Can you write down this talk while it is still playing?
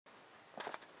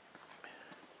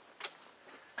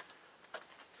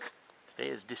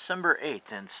Today is December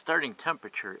 8th and starting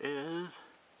temperature is,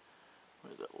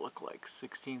 what does it look like,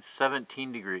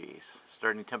 17 degrees.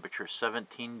 Starting temperature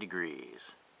 17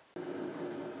 degrees.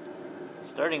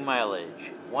 Starting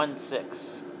mileage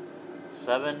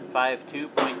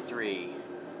 16752.3.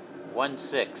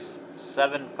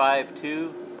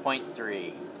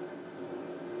 16752.3.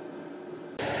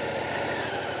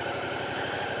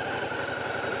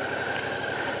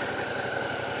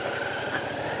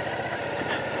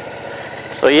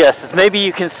 So yes, as maybe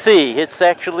you can see, it's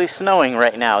actually snowing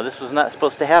right now. This was not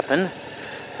supposed to happen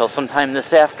until sometime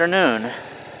this afternoon.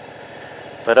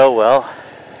 But oh well.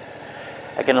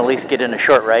 I can at least get in a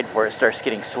short ride before it starts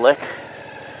getting slick,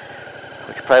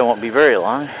 which probably won't be very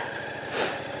long.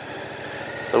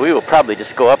 So we will probably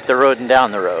just go up the road and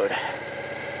down the road.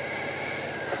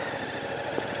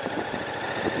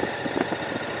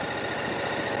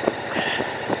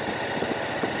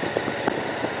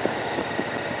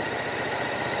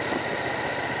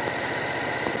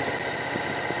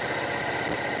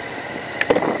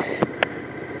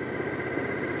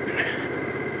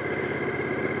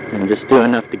 And just do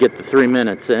enough to get the 3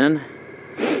 minutes in.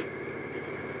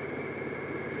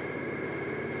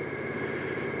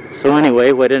 So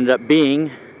anyway, what ended up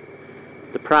being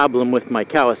the problem with my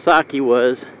Kawasaki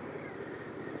was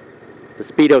the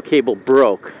speedo cable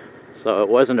broke. So it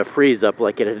wasn't a freeze up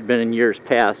like it had been in years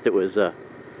past. It was a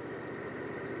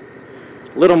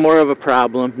little more of a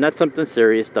problem. Not something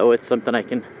serious though. It's something I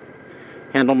can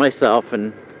handle myself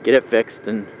and get it fixed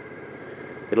and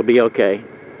it'll be okay.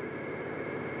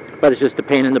 But it's just a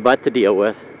pain in the butt to deal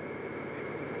with.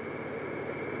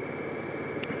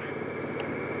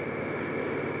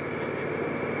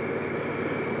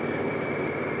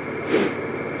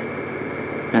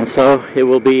 And so it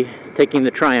will be taking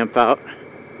the Triumph out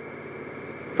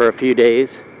for a few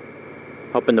days,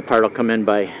 hoping the part will come in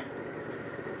by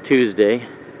Tuesday.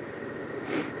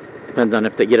 Depends on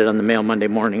if they get it on the mail Monday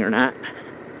morning or not.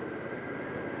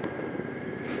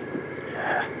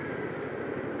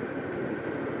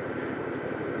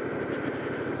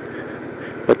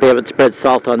 But they haven't spread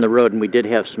salt on the road, and we did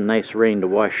have some nice rain to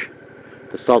wash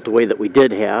the salt away that we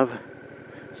did have.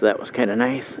 So that was kind of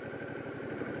nice.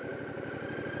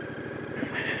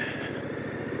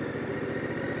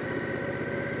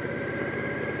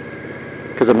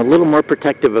 Because I'm a little more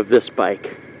protective of this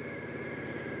bike.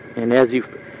 And as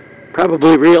you've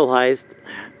probably realized,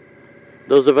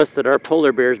 those of us that are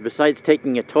polar bears, besides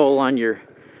taking a toll on your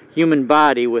human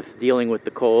body with dealing with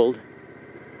the cold,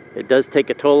 it does take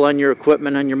a toll on your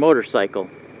equipment on your motorcycle.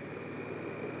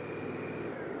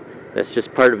 That's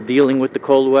just part of dealing with the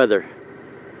cold weather.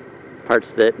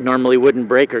 Parts that normally wouldn't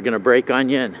break are going to break on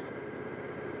you. And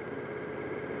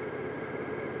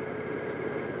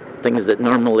things that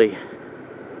normally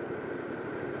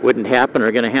wouldn't happen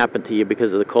are going to happen to you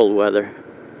because of the cold weather.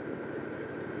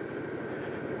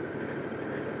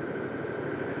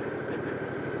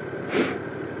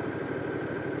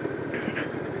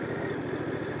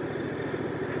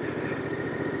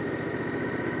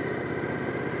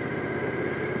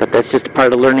 But that's just a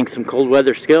part of learning some cold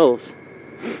weather skills.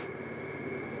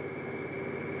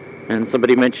 And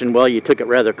somebody mentioned, well, you took it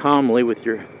rather calmly with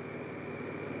your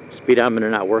speedometer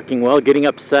not working. Well, getting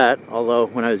upset, although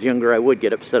when I was younger I would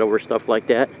get upset over stuff like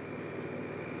that.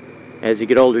 As you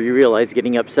get older you realize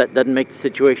getting upset doesn't make the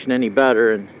situation any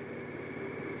better, and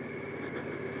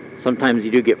sometimes you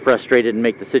do get frustrated and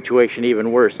make the situation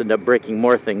even worse, end up breaking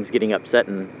more things getting upset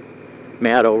and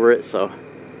mad over it. So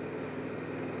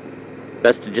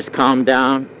best to just calm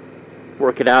down,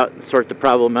 work it out, and sort the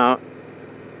problem out,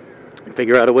 and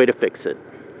figure out a way to fix it.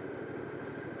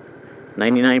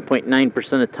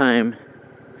 99.9% of the time,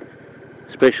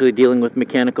 especially dealing with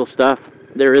mechanical stuff,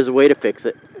 there is a way to fix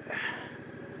it.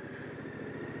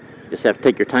 You just have to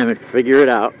take your time and figure it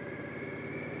out.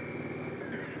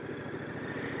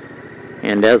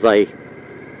 And as I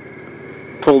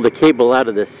pulled the cable out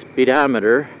of the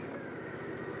speedometer,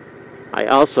 I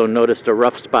also noticed a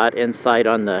rough spot inside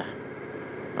on the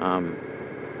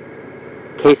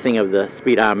casing of the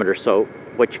speedometer. So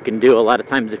what you can do a lot of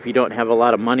times if you don't have a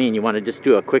lot of money and you want to just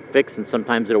do a quick fix, and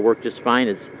sometimes it'll work just fine,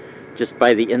 is just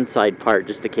buy the inside part,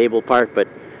 just the cable part. But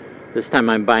this time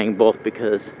I'm buying both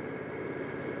because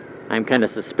I'm kind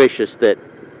of suspicious that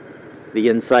the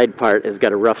inside part has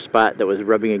got a rough spot that was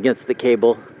rubbing against the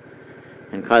cable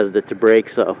and caused it to break.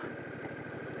 So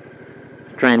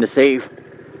trying to save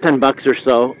 10 bucks or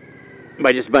so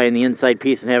by just buying the inside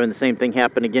piece and having the same thing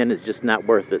happen again is just not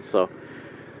worth it. So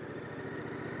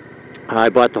I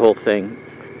bought the whole thing.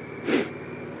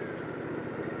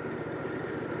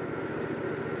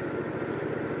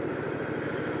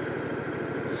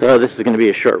 So this is going to be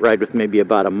a short ride with maybe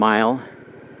about a mile,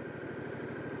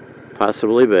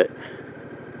 possibly, but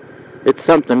it's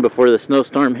something before the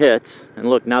snowstorm hits. And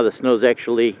look, now the snow's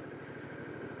actually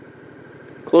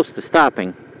close to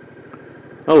stopping.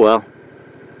 Oh well.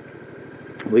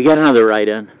 We got another ride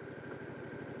in.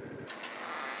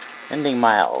 Ending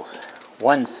miles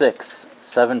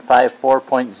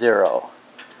 16754.0.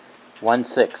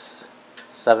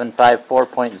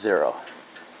 16754.0.